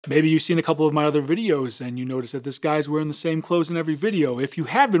Maybe you've seen a couple of my other videos and you notice that this guy's wearing the same clothes in every video. If you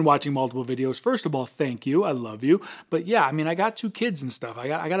have been watching multiple videos, first of all, thank you. I love you. But yeah, I mean, I got 2 kids and stuff. I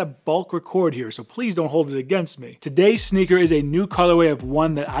got a bulk record here, so please don't hold it against me. Today's sneaker is a new colorway of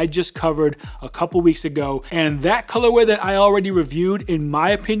one that I just covered a couple weeks ago. And that colorway that I already reviewed, in my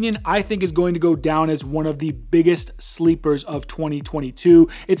opinion, I think is going to go down as one of the biggest sleepers of 2022.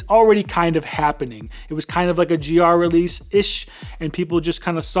 It's already kind of happening. It was kind of like a GR release-ish, and people just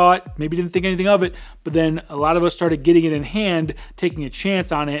kind of saw it, maybe didn't think anything of it, but then a lot of us started getting it in hand, taking a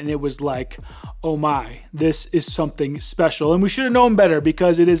chance on it, and it was like, oh my, this is something special. And we should have known better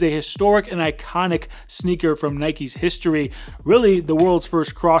because it is a historic and iconic sneaker from Nike's history, really the world's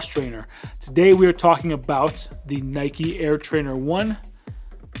first cross trainer. Today we are talking about the Nike Air Trainer 1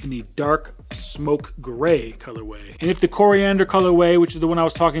 in the dark smoke gray colorway. And if the coriander colorway, which is the one I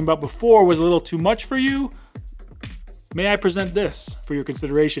was talking about before, was a little too much for you, may I present this for your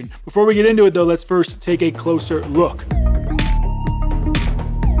consideration. Before we get into it though, let's first take a closer look.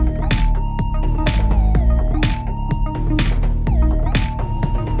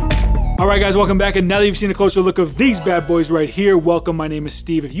 All right, guys, welcome back. And now that you've seen a closer look of these bad boys right here, welcome. My name is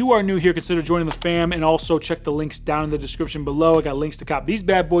Steve. If you are new here, consider joining the fam, and also check the links down in the description below. I got links to cop these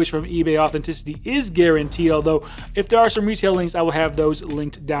bad boys from eBay. Authenticity is guaranteed, although if there are some retail links, I will have those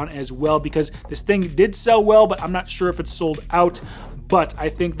linked down as well, because this thing did sell well, but I'm not sure if it's sold out. But I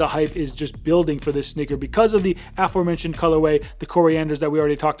think the hype is just building for this sneaker because of the aforementioned colorway, the corianders that we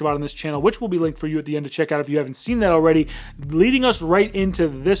already talked about on this channel, which will be linked for you at the end to check out if you haven't seen that already, leading us right into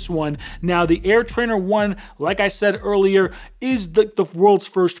this one. Now, the Air Trainer 1, like I said earlier, is the world's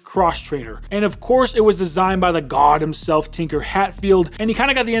first cross trainer. And of course, it was designed by the god himself, Tinker Hatfield, and he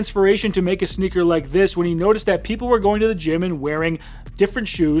kind of got the inspiration to make a sneaker like this when he noticed that people were going to the gym and wearing different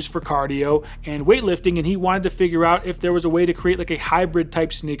shoes for cardio and weightlifting, and he wanted to figure out if there was a way to create like a hybrid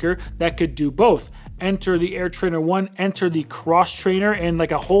type sneaker that could do both. Enter the Air Trainer 1, enter the cross trainer, and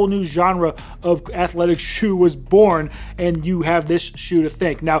like a whole new genre of athletic shoe was born, and you have this shoe to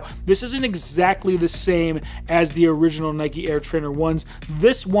thank. Now, this isn't exactly the same as the original Nike Air Trainer 1s.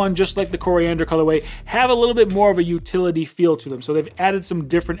 This one, just like the coriander colorway, have a little bit more of a utility feel to them. So they've added some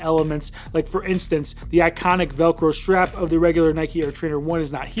different elements, like for instance, the iconic Velcro strap of the regular Nike Air Trainer 1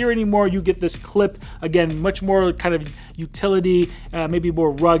 is not here anymore. You get this clip, again, much more kind of utility, maybe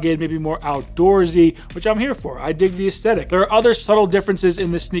more rugged, maybe more outdoorsy, which I'm here for. I dig the aesthetic. There are other subtle differences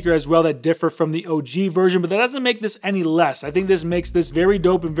in this sneaker as well that differ from the OG version, but that doesn't make this any less. I think this makes this very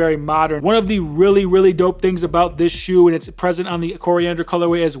dope and very modern. One of the really, really dope things about this shoe, and it's present on the coriander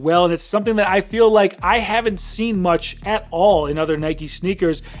colorway as well, and it's something that I feel like I haven't seen much at all in other Nike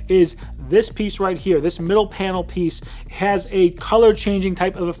sneakers, is this piece right here. This middle panel piece has a color changing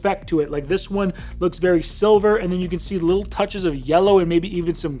type of effect to it. Like this one looks very silver, and then you can see little touches of yellow and maybe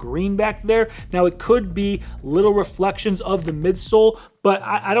even some green back there. Now it could be little reflections of the midsole, but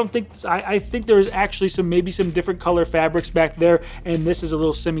I don't think, I think there's actually maybe some different color fabrics back there, and this is a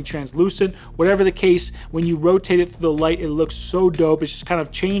little semi-translucent. Whatever the case, when you rotate it through the light, it looks so dope. It's just kind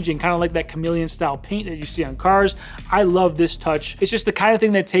of changing, kind of like that chameleon style paint that you see on cars. I love this touch. It's just the kind of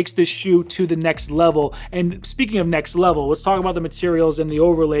thing that takes this shoe to the next level. And speaking of next level, let's talk about the materials and the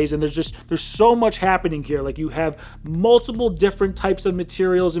overlays, and there's so much happening here. Like you have multiple different types of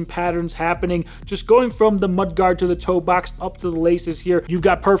materials and patterns happening, just going from the mudguard to the toe box up to the laces here. You've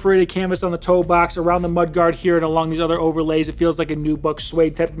got perforated canvas on the toe box, around the mudguard here, and along these other overlays. It feels like a nubuck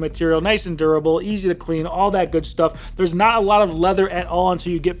suede type of material, nice and durable, easy to clean, all that good stuff. There's not a lot of leather at all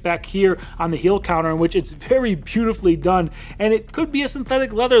until you get back here on the heel counter, in which it's very beautifully done. And it could be a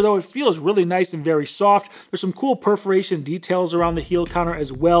synthetic leather, though it feels really nice and very soft. There's some cool perforation details around the heel counter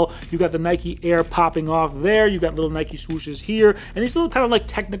as well. You got the Nike Air popping off there. You got little Nike swooshes here, and these little kind of like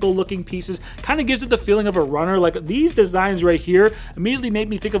technical looking pieces kind of gives it the feeling of a runner. Like these designs right here immediately made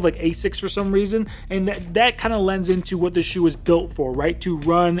me think of like Asics for some reason, and that kind of lends into what the shoe is built for, right? To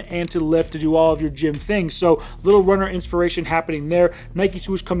run and to lift, to do all of your gym things. So little runner inspiration happening there. Nike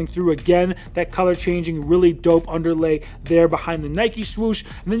swoosh coming through again, that color changing, really dope underlay there behind the Nike swoosh,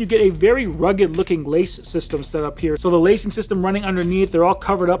 and then you get a very rugged looking lace system set up here. So the lacing system running underneath, they're all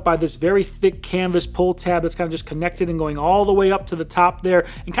covered up by this very thick canvas pull tab that's kind of just connected and going all the way up to the top there,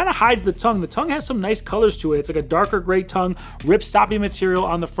 and kind of hides the tongue. The tongue has some nice colors to it. It's like a darker gray tongue, ripstop floppy material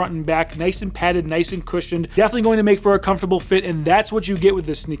on the front and back, nice and padded, nice and cushioned. Definitely going to make for a comfortable fit, and that's what you get with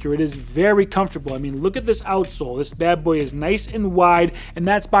this sneaker. It is very comfortable. I mean, look at this outsole. This bad boy is nice and wide, and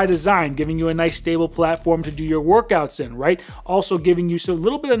that's by design, giving you a nice stable platform to do your workouts in, right? Also giving you a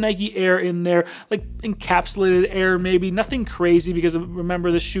little bit of Nike Air in there, like encapsulated air maybe, nothing crazy, because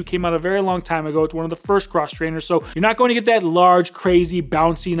remember, this shoe came out a very long time ago. It's one of the first cross trainers, so you're not going to get that large, crazy,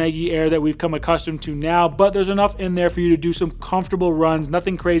 bouncy Nike Air that we've come accustomed to now, but there's enough in there for you to do some comfortable runs,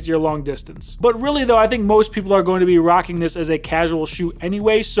 nothing crazy or long distance. But really though, I think most people are going to be rocking this as a casual shoe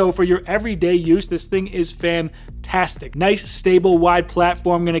anyway, so for your everyday use, this thing is fantastic. Nice, stable, wide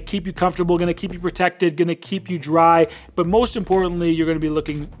platform, gonna keep you comfortable, gonna keep you protected, gonna keep you dry, but most importantly, you're gonna be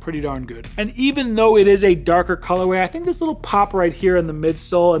looking pretty darn good. And even though it is a darker colorway, I think this little pop right here in the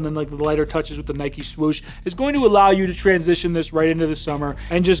midsole and then like the lighter touches with the Nike swoosh is going to allow you to transition this right into the summer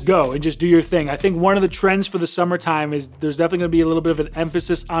and just go and just do your thing. I think one of the trends for the summertime is there's definitely gonna be a little bit of an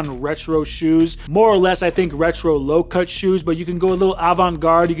emphasis on retro shoes. More or less, I think retro low-cut shoes, but you can go a little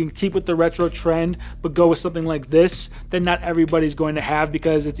avant-garde, you can keep with the retro trend, but go with something like this that not everybody's going to have,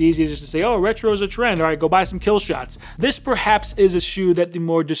 because it's easy just to say, oh, retro is a trend, all right, go buy some kill shots. This perhaps is a shoe that the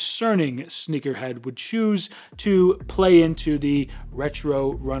more discerning sneakerhead would choose to play into the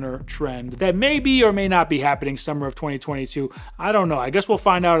retro runner trend that may be or may not be happening summer of 2022. I don't know. I guess we'll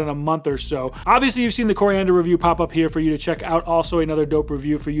find out in a month or so. Obviously, you've seen the Coriander review pop up here for you to check out. Also, another dope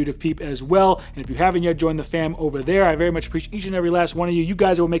review for you to peep as well. And if you haven't yet joined the fam over there, I very much appreciate each and every last one of you. You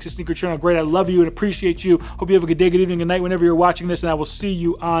guys are what makes the sneaker channel great. I love you and appreciate you. Hope you have a good day, good evening, good night whenever you're watching this, and I will see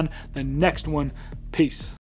you on the next one. Peace.